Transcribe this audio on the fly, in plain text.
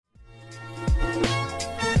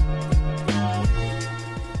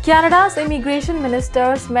Canada's immigration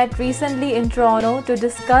ministers met recently in Toronto to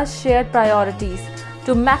discuss shared priorities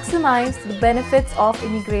to maximize the benefits of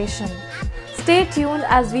immigration. Stay tuned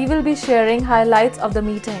as we will be sharing highlights of the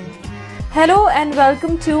meeting. Hello and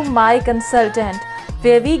welcome to My Consultant,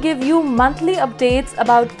 where we give you monthly updates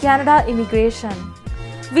about Canada immigration.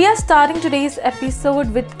 We are starting today's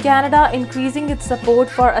episode with Canada increasing its support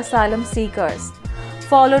for asylum seekers,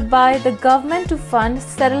 followed by the government to fund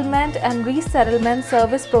settlement and resettlement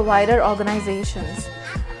service provider organizations,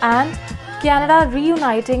 and Canada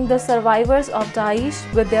reuniting the survivors of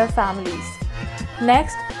Daesh with their families.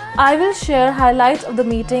 Next, I will share highlights of the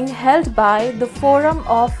meeting held by the Forum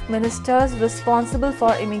of Ministers Responsible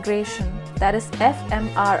for Immigration, that is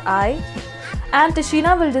FMRI, and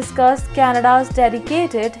Tashina will discuss Canada's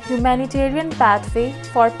dedicated humanitarian pathway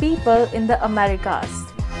for people in the Americas.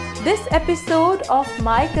 This episode of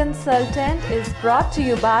My Consultant is brought to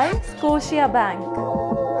you by Scotiabank.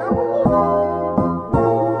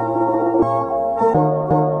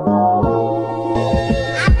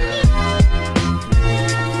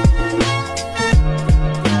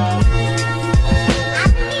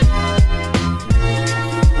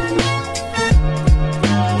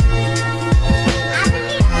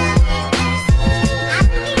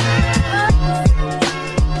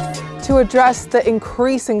 To address the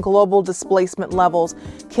increasing global displacement levels,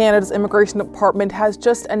 Canada's Immigration Department has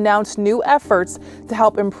just announced new efforts to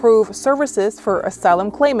help improve services for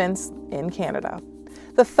asylum claimants in Canada.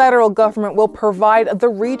 The federal government will provide the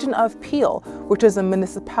region of Peel, which is a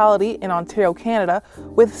municipality in Ontario, Canada,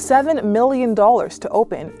 with $7 million to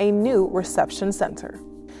open a new reception centre.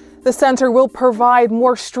 The centre will provide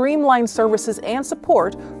more streamlined services and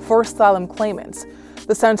support for asylum claimants.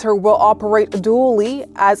 The centre will operate dually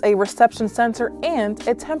as a reception centre and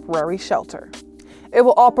a temporary shelter. It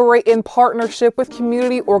will operate in partnership with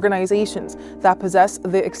community organizations that possess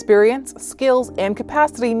the experience, skills, and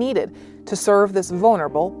capacity needed to serve this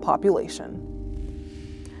vulnerable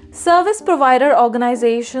population. Service provider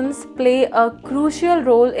organizations play a crucial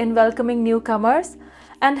role in welcoming newcomers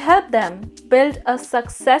and help them build a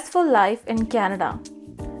successful life in Canada.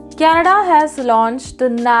 Canada has launched the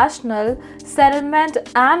National Settlement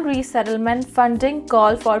and Resettlement Funding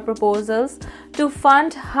Call for Proposals to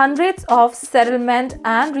fund hundreds of settlement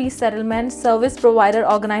and resettlement service provider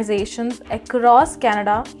organizations across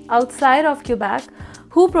Canada outside of Quebec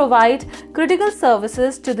who provide critical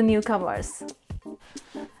services to the newcomers.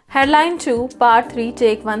 Headline 2, Part 3,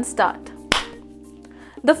 Take 1, Start.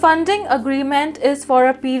 The funding agreement is for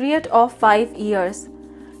a period of 5 years.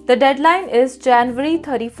 The deadline is January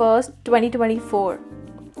 31st, 2024.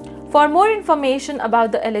 For more information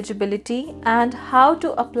about the eligibility and how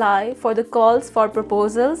to apply for the calls for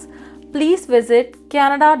proposals, please visit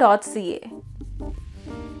canada.ca.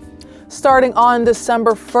 Starting on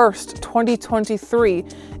December 1st, 2023,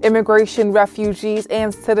 Immigration, Refugees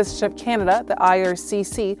and Citizenship Canada, the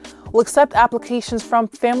IRCC, will accept applications from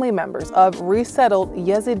family members of resettled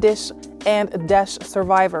Yazidi and Daesh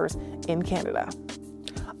survivors in Canada.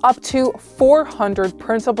 Up to 400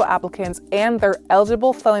 principal applicants and their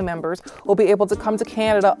eligible family members will be able to come to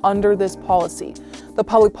Canada under this policy. The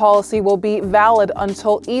public policy will be valid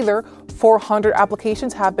until either 400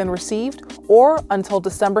 applications have been received or until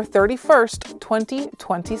December 31st,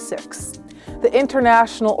 2026. The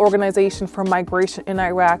International Organization for Migration in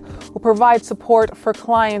Iraq will provide support for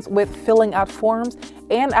clients with filling out forms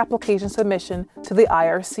and application submission to the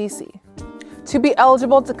IRCC. To be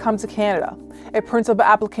eligible to come to Canada, a principal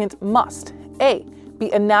applicant must A. be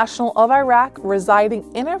a national of Iraq residing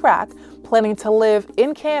in Iraq planning to live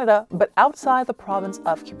in Canada but outside the province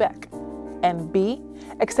of Quebec, and B.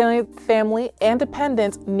 extended family and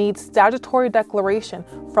dependents need statutory declaration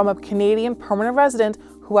from a Canadian permanent resident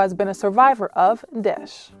who has been a survivor of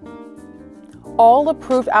Daesh. All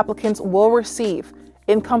approved applicants will receive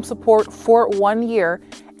income support for 1 year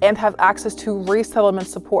and have access to resettlement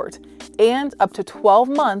support and up to 12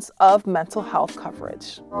 months of mental health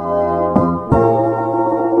coverage.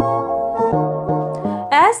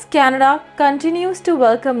 As Canada continues to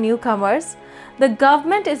welcome newcomers, the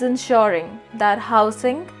government is ensuring that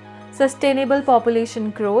housing, sustainable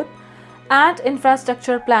population growth, and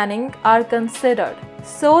infrastructure planning are considered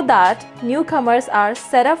so that newcomers are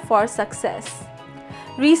set up for success.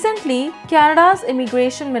 Recently, Canada's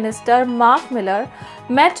Immigration Minister Mark Miller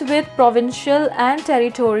met with provincial and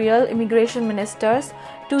territorial immigration ministers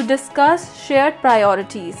to discuss shared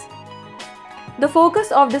priorities. The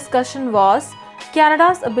focus of discussion was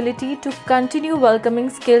Canada's ability to continue welcoming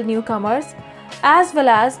skilled newcomers, as well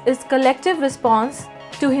as its collective response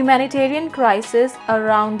to humanitarian crises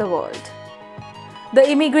around the world. The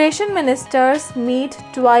immigration ministers meet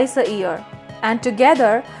twice a year and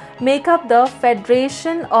together make up the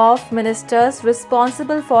Federation of Ministers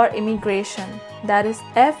Responsible for Immigration, that is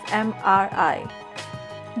FMRI.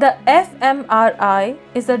 The FMRI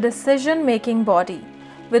is a decision-making body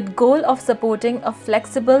with goal of supporting a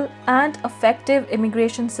flexible and effective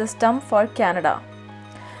immigration system for Canada.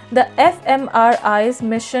 The FMRI's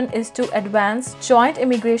mission is to advance joint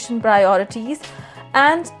immigration priorities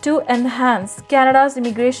and to enhance Canada's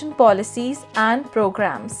immigration policies and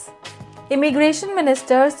programs. Immigration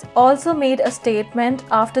ministers also made a statement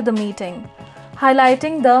after the meeting,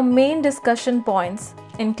 highlighting the main discussion points,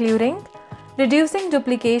 including reducing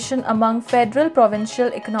duplication among federal provincial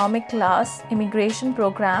economic class immigration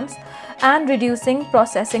programs and reducing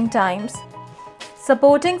processing times,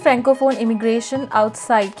 supporting francophone immigration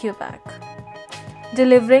outside Quebec,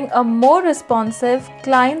 delivering a more responsive,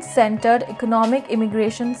 client-centered economic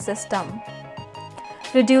immigration system,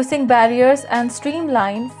 reducing barriers and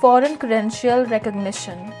streamline foreign credential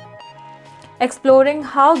recognition, exploring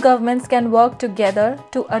how governments can work together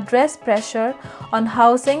to address pressure on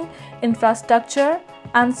housing, infrastructure,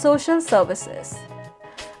 and social services.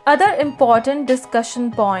 Other important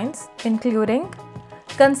discussion points including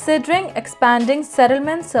considering expanding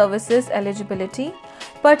settlement services eligibility,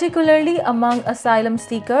 particularly among asylum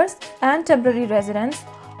seekers and temporary residents,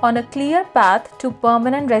 on a clear path to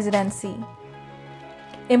permanent residency,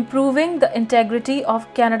 improving the integrity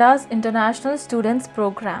of Canada's International Students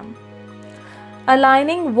Program,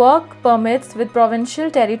 aligning work permits with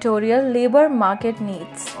provincial territorial labour market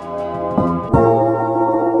needs.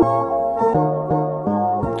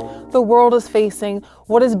 The world is facing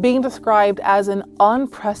what is being described as an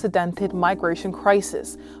unprecedented migration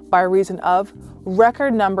crisis by reason of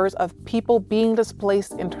record numbers of people being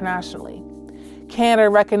displaced internationally. Canada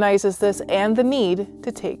recognizes this and the need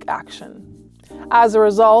to take action. As a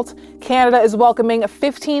result, Canada is welcoming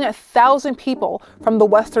 15,000 people from the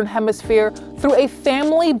Western Hemisphere through a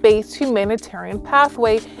family-based humanitarian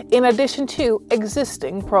pathway in addition to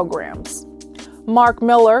existing programs. Mark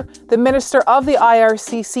Miller, the Minister of the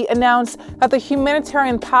IRCC, announced that the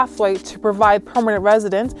humanitarian pathway to provide permanent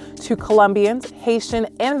residence to Colombians, Haitian,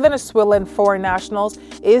 and Venezuelan foreign nationals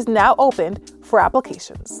is now opened for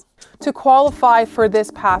applications. To qualify for this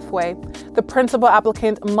pathway, the principal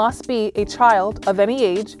applicant must be a child of any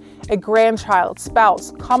age, a grandchild,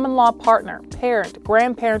 spouse, common law partner, parent,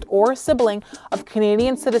 grandparent, or sibling of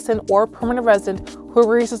Canadian citizen or permanent resident who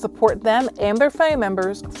agrees to support them and their family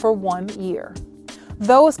members for 1 year.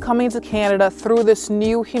 Those coming to Canada through this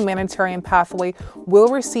new humanitarian pathway will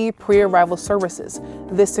receive pre-arrival services.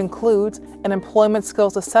 This includes an employment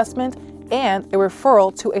skills assessment and a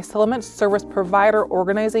referral to a settlement service provider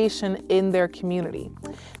organization in their community.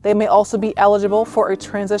 They may also be eligible for a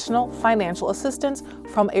transitional financial assistance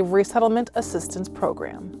from a resettlement assistance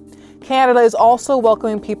program. Canada is also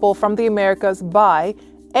welcoming people from the Americas by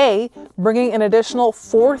A, bringing an additional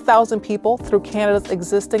 4,000 people through Canada's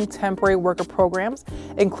existing temporary worker programs,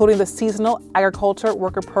 including the Seasonal Agriculture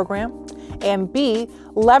Worker Program, and B,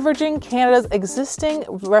 leveraging Canada's existing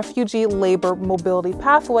refugee labor mobility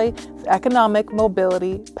pathway, the Economic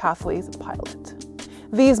Mobility Pathways Pilot.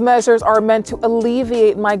 These measures are meant to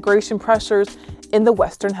alleviate migration pressures in the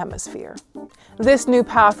Western Hemisphere. This new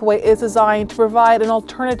pathway is designed to provide an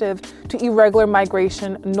alternative to irregular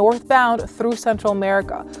migration northbound through Central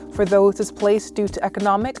America for those displaced due to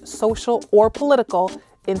economic, social, or political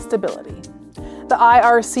instability. The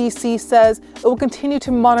IRCC says it will continue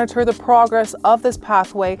to monitor the progress of this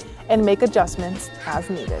pathway and make adjustments as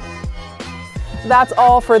needed. That's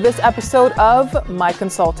all for this episode of My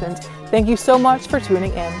Consultant. Thank you so much for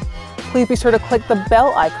tuning in. Please be sure to click the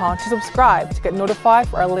bell icon to subscribe to get notified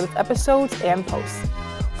for our latest episodes and posts.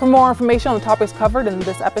 For more information on the topics covered in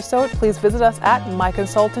this episode, please visit us at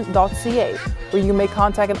MyConsultant.ca, where you may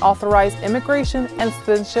contact an authorized immigration and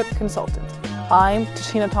citizenship consultant. I'm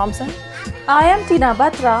Tashina Thompson. I am Tina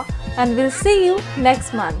Batra, and we'll see you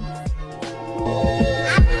next month.